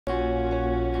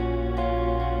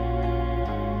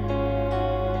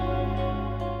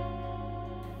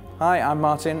Hi, I'm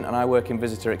Martin and I work in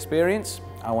visitor experience.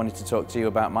 I wanted to talk to you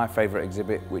about my favourite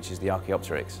exhibit, which is the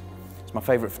Archaeopteryx. It's my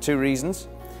favourite for two reasons.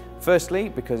 Firstly,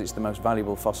 because it's the most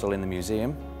valuable fossil in the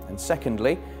museum, and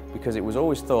secondly, because it was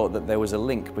always thought that there was a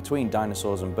link between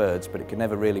dinosaurs and birds, but it could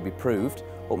never really be proved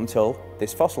up until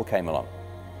this fossil came along.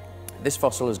 This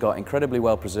fossil has got incredibly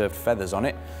well preserved feathers on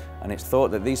it, and it's thought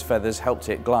that these feathers helped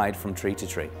it glide from tree to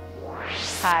tree.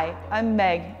 Hi, I'm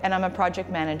Meg and I'm a project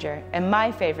manager, and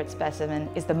my favorite specimen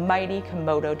is the mighty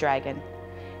Komodo dragon.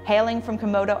 Hailing from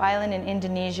Komodo Island in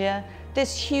Indonesia,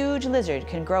 this huge lizard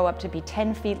can grow up to be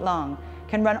 10 feet long,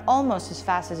 can run almost as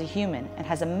fast as a human, and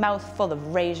has a mouth full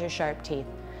of razor-sharp teeth.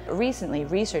 Recently,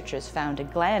 researchers found a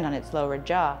gland on its lower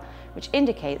jaw, which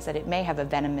indicates that it may have a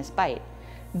venomous bite.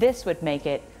 This would make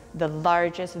it the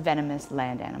largest venomous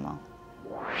land animal.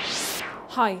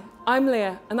 Hi, I'm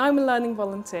Leah and I'm a learning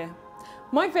volunteer.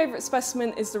 My favourite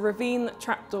specimen is the ravine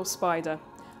trapdoor spider.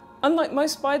 Unlike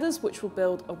most spiders, which will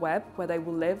build a web where they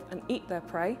will live and eat their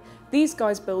prey, these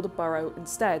guys build a burrow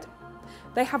instead.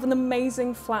 They have an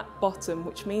amazing flat bottom,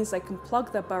 which means they can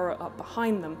plug their burrow up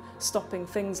behind them, stopping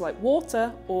things like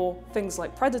water or things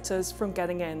like predators from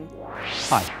getting in.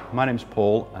 Hi, my name's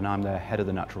Paul and I'm the head of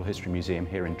the Natural History Museum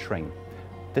here in Tring.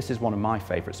 This is one of my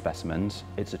favourite specimens.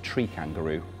 It's a tree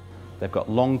kangaroo. They've got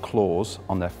long claws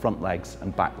on their front legs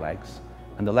and back legs,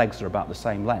 and the legs are about the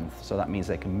same length, so that means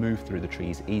they can move through the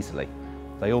trees easily.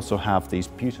 They also have these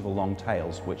beautiful long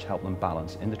tails which help them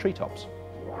balance in the treetops.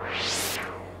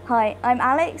 Hi, I'm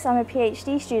Alex, I'm a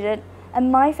PhD student,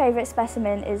 and my favourite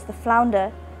specimen is the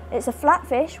flounder. It's a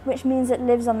flatfish, which means it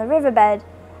lives on the riverbed,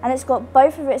 and it's got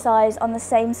both of its eyes on the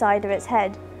same side of its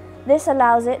head. This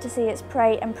allows it to see its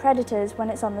prey and predators when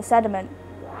it's on the sediment.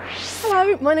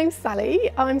 Hello, my name's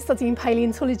Sally. I'm studying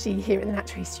paleontology here at the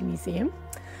Natural History Museum.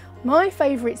 My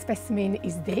favourite specimen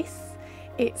is this.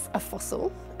 It's a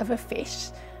fossil of a fish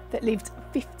that lived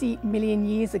 50 million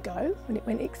years ago when it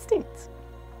went extinct.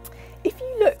 If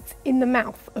you looked in the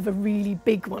mouth of a really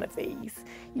big one of these,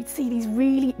 you'd see these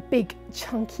really big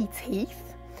chunky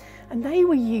teeth, and they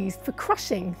were used for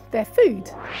crushing their food.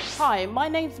 Hi, my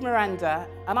name's Miranda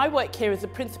and I work here as a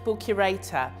principal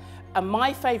curator, and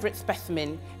my favourite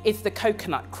specimen is the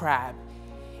coconut crab.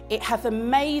 It has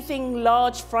amazing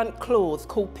large front claws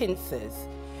called pincers,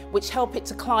 which help it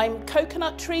to climb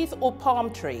coconut trees or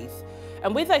palm trees.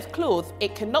 And with those claws,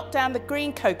 it can knock down the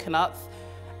green coconuts,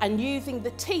 and using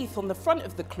the teeth on the front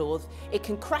of the claws, it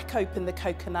can crack open the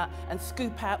coconut and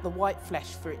scoop out the white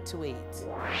flesh for it to eat.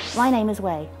 My name is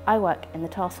Wei. I work in the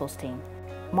task force team.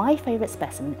 My favourite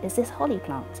specimen is this holly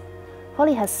plant.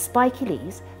 Holly has spiky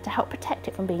leaves to help protect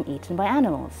it from being eaten by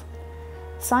animals.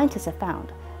 Scientists have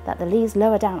found that the leaves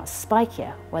lower down are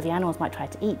spikier where the animals might try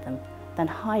to eat them than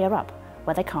higher up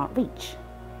where they can't reach.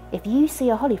 If you see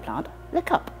a holly plant,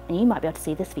 look up and you might be able to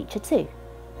see this feature too.